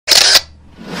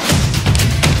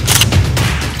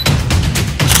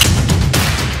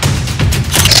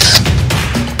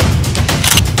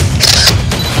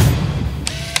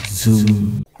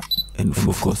Zoom and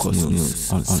Focus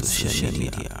News on social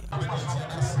media.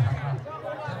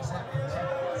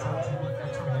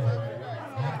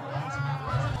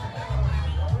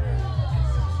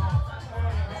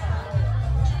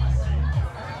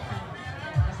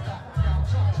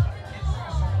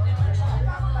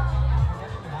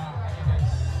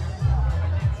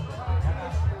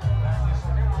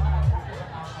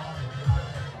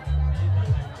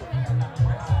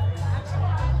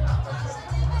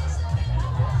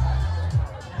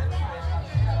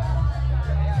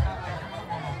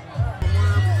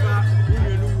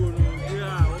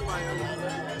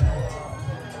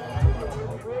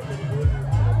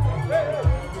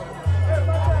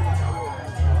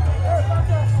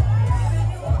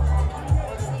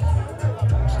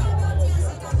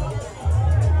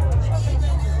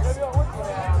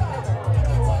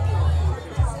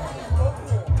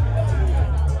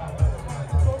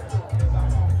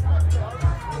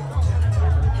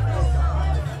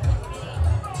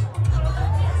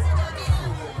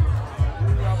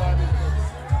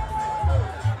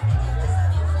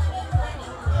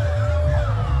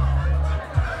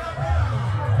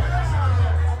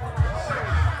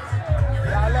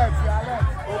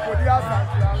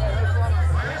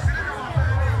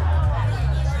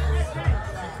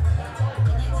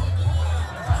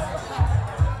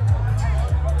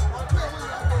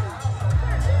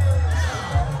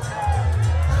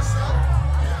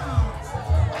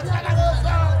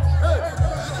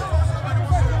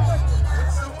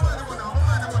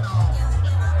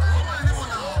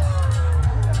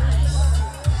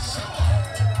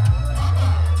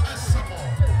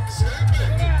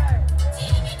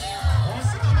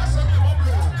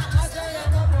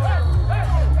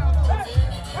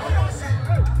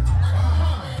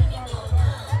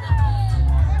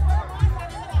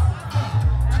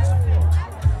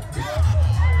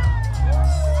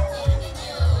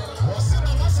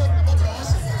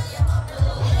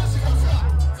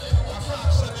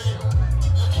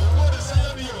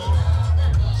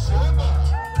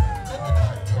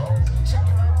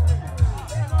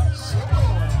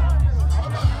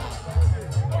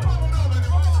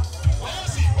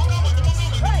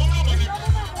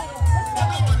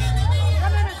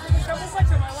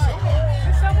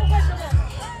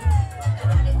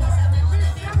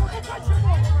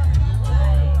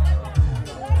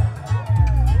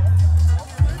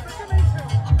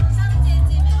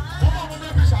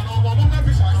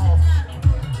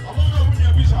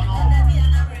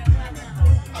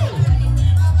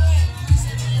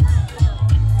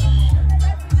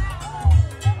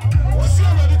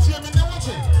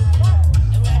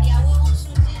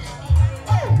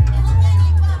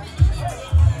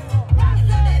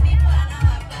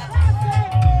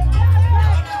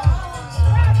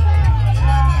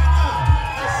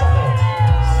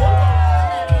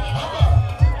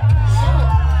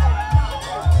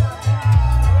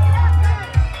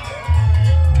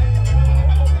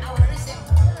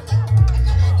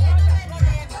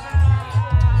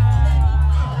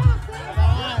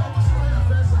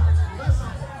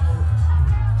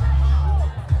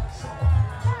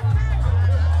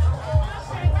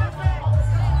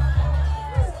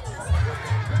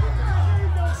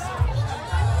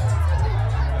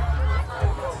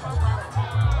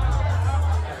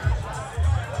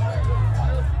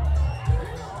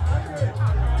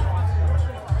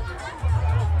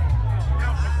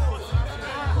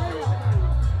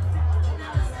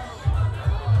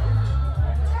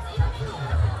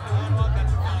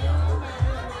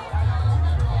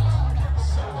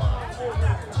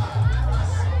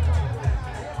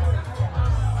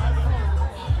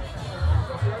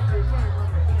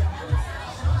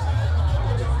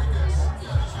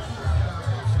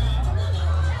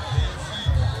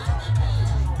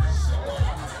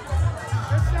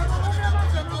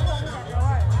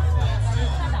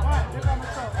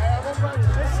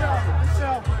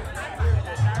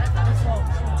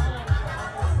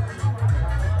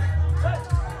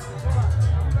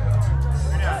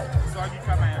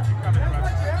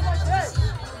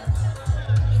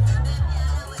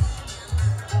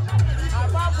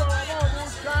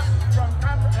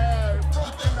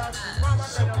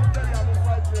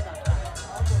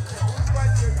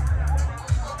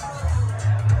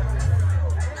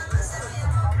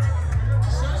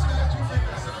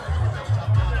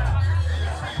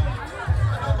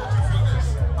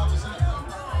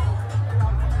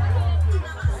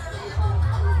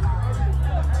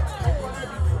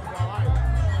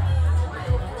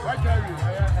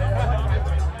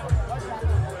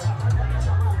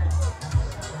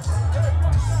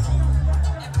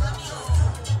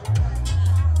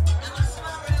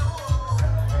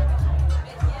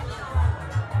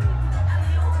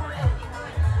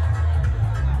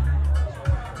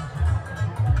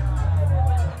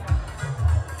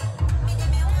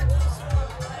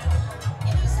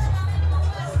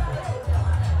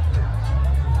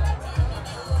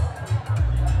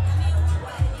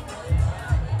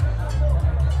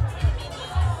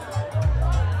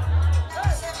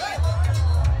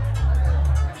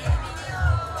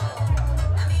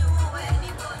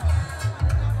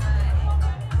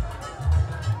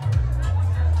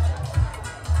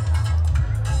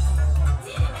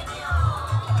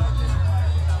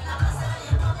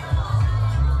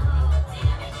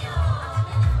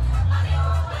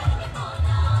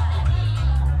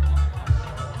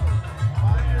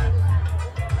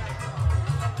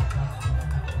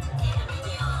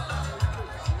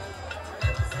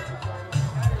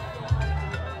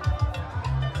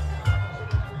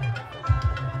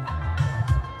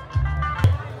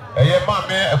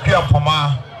 maame akua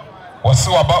mpoma wose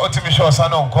waba otimi show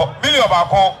sanonko million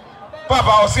baako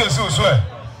papa wose esu so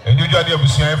edudwa ne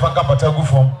abusua fa kapata gu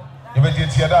fom yebedi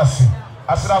tia da ase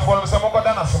asrafo no se monko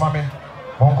da na semame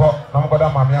monko na monko da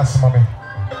maame asemame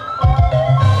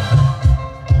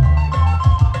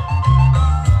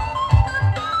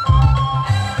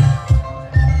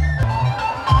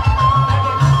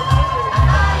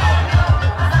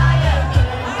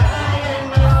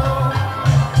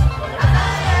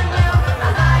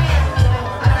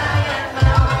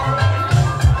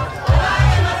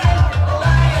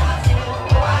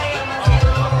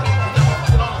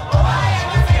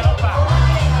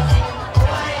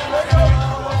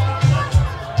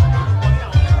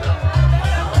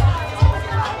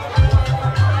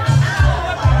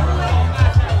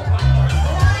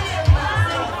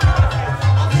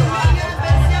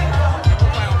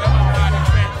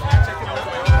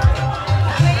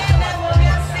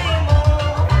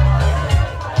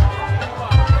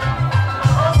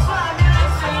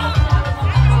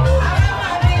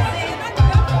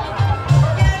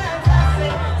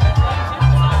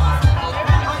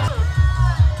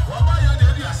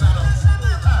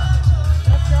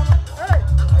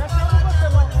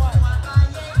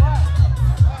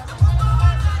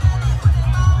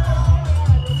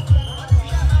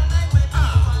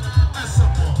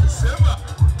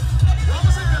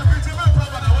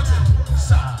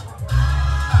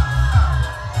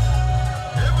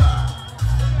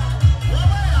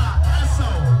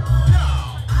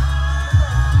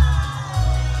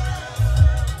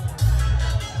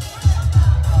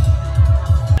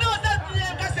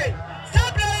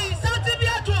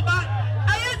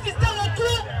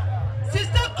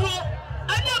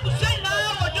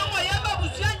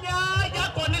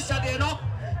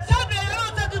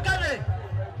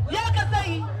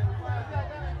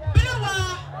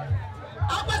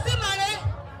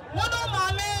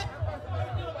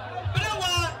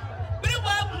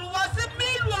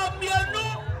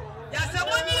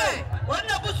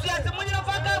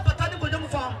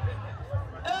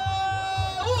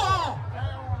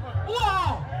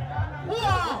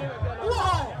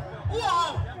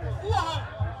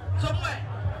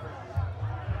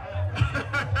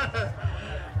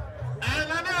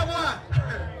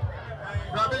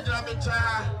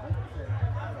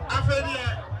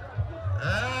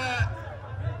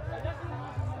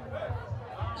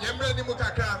Yemre ni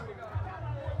mukaka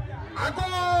ago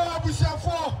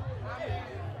abusiafo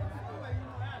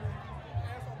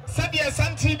sadia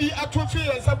santidi atofi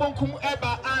yensa bonkum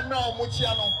eba ana omuchia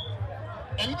no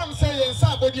enam se yensa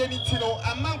abodi ani ti no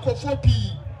amankofo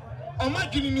pi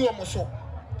omadwini ni omoso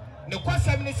ne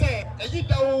kwasam ni se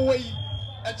eyida wo yi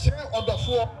e kire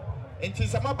odofo enti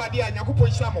samabade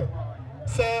anyakopon hyamo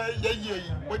se yeyi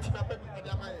woti na baby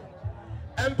adamaye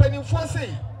empanifo se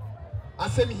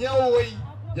asem hia wo yi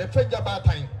ye fenja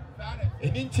batan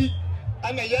eninti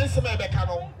ana yensem ebeka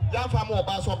no yamfa ma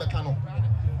oba so obeka no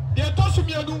de to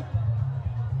sumiadu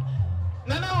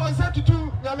nana onsa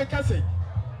tutu nyame kase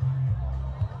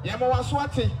ye mo waso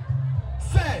ate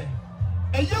se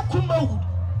eye kumawu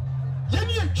ye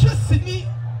ni etwesini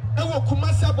ewo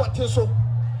Kumasi abote so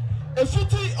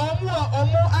efiti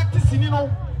omo artist ni no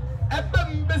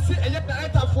ebem besi eye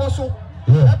director fo so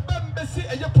ebem besi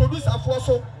eye producer fo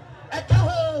so eka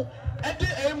ho ede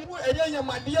emu eye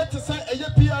yamade te say eye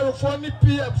PR fo ni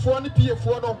PM fo ni PA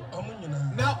fo no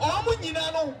na omu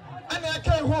nyina no ana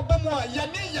eka ho bom a ye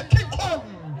ne ye kikom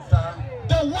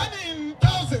the one in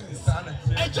thousands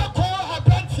Agya Koo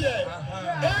Apantie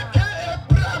aka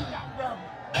Bram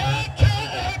aka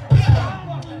Bram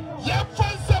ye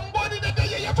for somebody that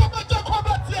ye for Agya Koo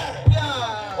Apantie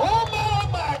oh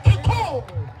my kikom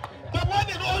the one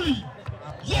in only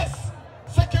yes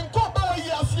second call by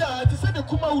year to say the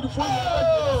Kuma would for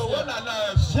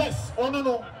yes ono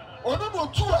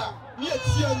two a near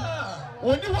Tian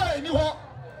when you were anyhow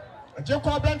Agya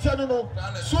Koo Apantie no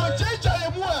so jeja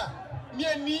yemua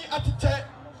near ni atite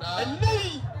and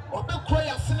nay or the cry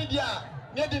as Sinidia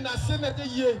near the Nasina de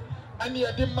ye and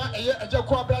near the ma Agya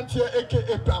Koo Apantie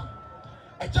aka Bram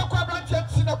Agya Koo Apantie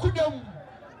Sinakudum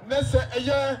Nessa a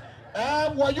year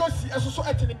Wayosi as so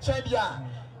at the Chadia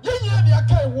ye the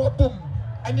Aka wobum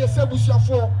and your Sabusia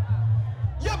for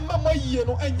ya mama ye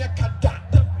no and yakada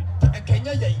and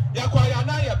Kenya ye Yakwaya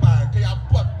bank ya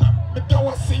bought them but there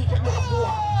was sing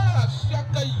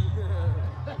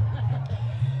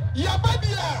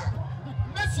Yabadia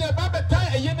Messia Babata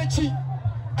a yenachi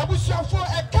Abusia for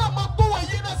a kama boa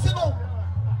yena seno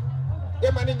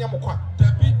Emani Yamukwa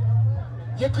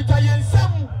Yakuta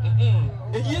Yensam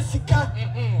a Yesika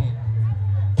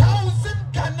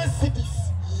 1,000 Ghana cities.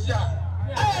 Yeah.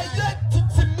 I yet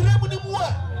it's a Mremunimua.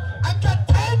 I got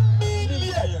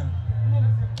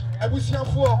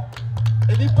abusiafo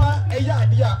enipa eya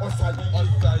ade a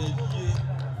osaye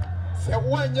se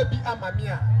wanya bi amame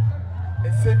a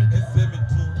esemi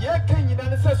ye kan nyina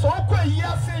ne se so okwa yi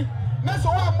ase na so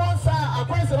wa monsa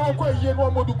Akwasi na okwa yi no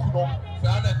amoduku no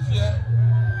sa na tie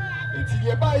enti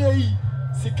ye ba ye yi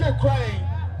sike crying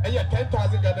eye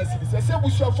 10,000 Ghana cedis se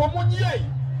abusiafo monye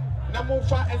na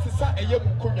monfa ensesa eye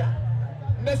munkonya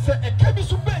na se eka bi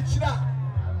so ba kira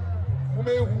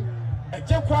mumehu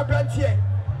Agya Koo abrantie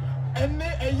ene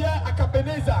eye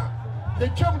Akabeneza the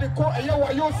chum de ko eye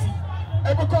Wayosi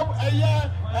e become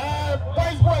eye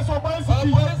boys or boys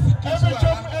every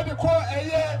chum e de ko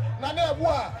eye na na ebu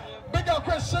a bigger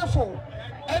question for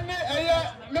ene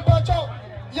eye me ba cho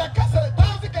ya kasa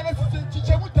 1,000 Ghana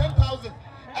chichemu 10,000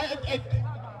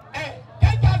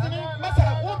 10,000 masa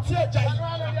wontie jai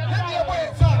na de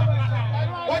boy sa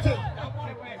what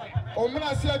o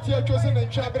muna sia tie twose na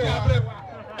ntwabre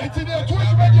it's in the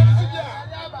 20 million.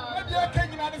 Maybe I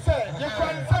can't even say you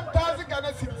find 7,000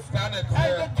 Ghana cedis.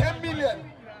 I 10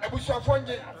 million. I wish I found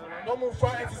it. No more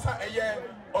for a year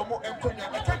or more. I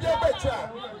tell you better.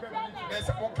 There's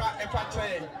a monka if I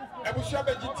say. I wish I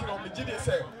bet you on the GD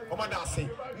say, oh my say.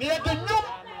 Near the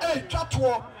new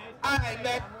chatwa, I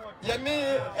met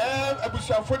Yami and I wish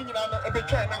I found you on a bit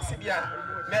trying to see ya.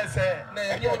 There's a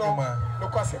no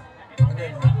question.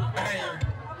 Okay.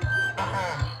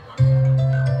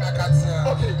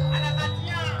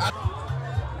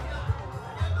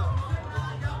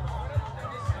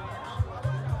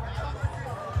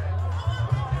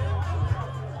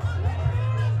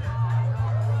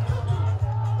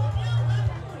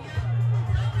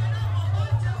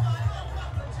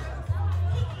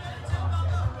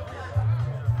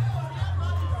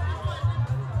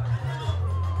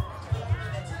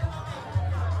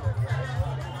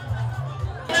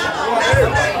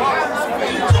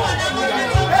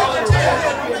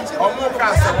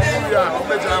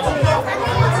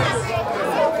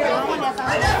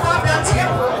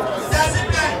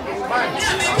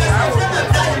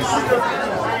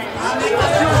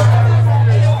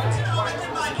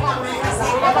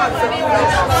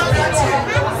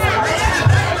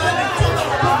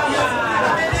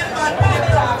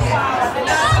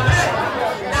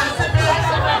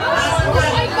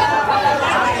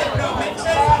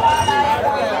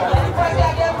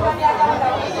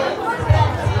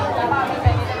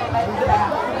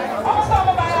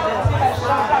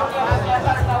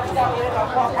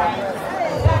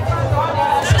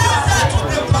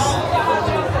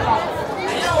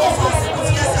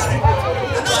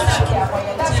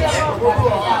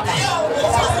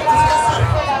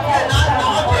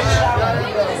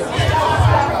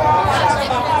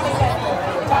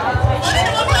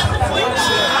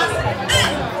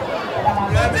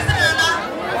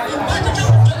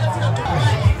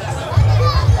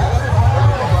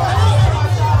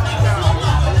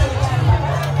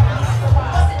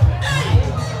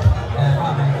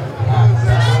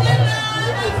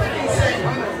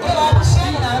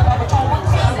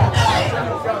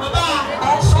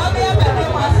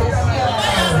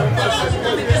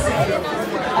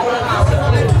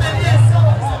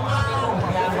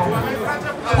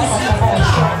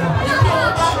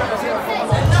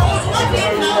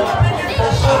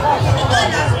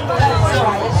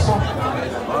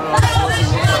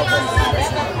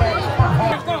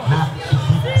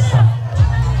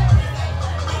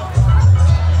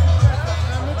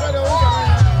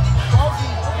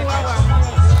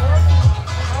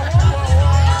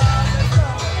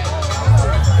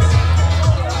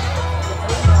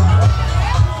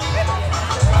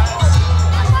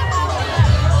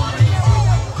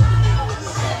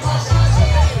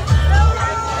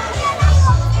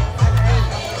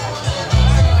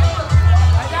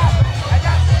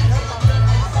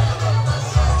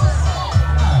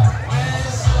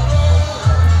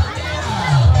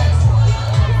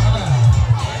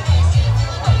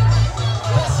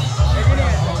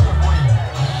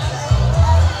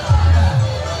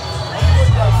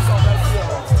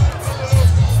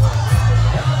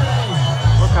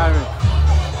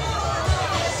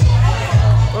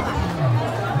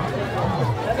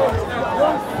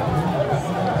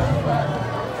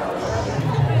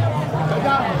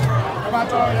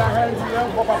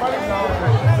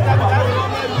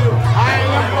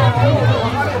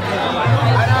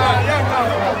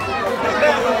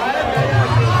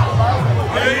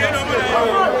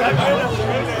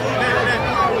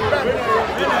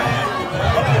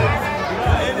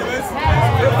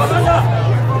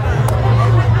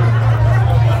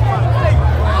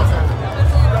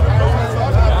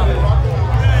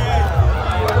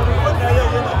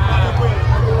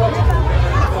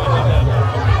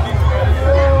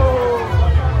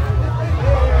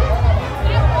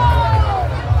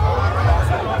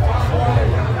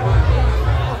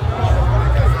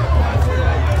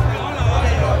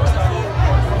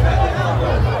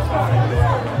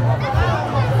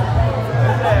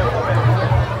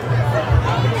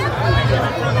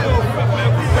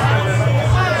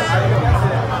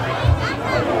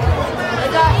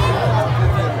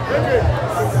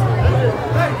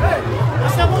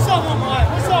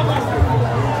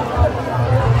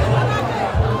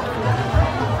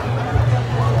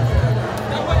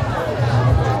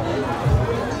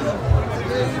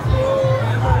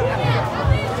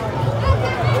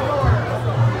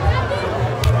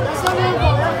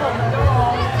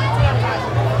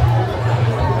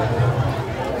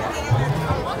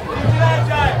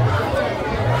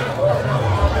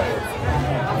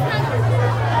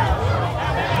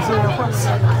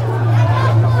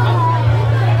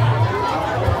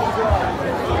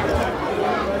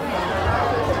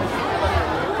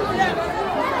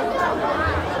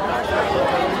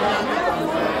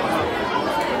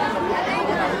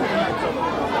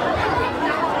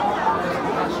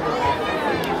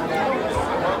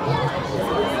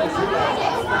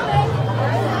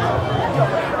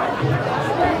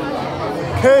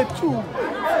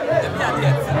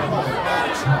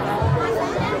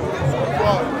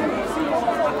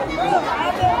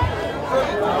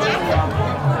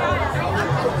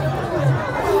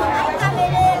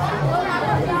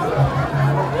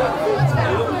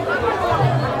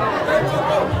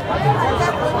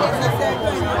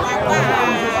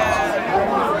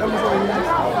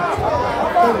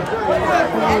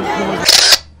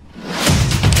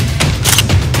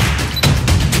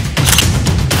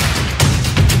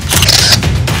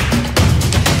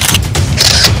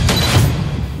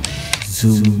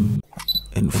 Zoom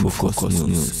and focus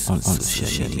news on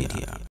social media.